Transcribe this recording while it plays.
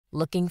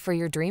Looking for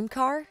your dream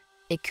car?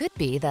 It could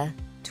be the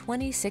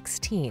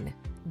 2016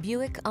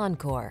 Buick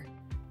Encore.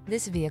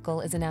 This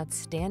vehicle is an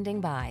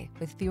outstanding buy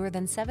with fewer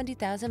than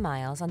 70,000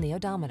 miles on the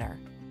odometer.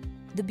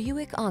 The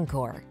Buick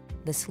Encore,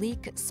 the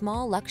sleek,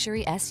 small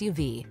luxury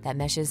SUV that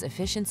meshes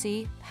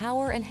efficiency,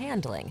 power, and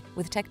handling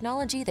with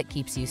technology that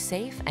keeps you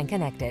safe and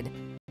connected.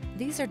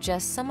 These are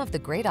just some of the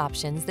great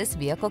options this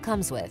vehicle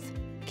comes with: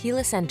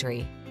 keyless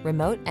entry,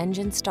 remote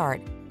engine start,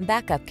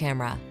 backup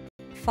camera,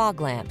 fog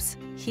lamps,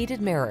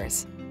 heated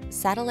mirrors,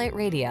 satellite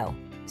radio,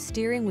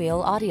 steering wheel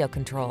audio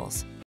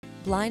controls,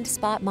 blind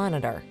spot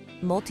monitor,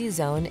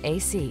 multi-zone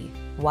AC,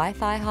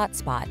 Wi-Fi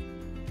hotspot.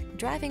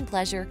 Driving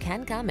pleasure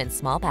can come in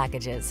small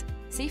packages.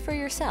 See for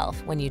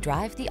yourself when you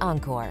drive the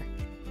Encore.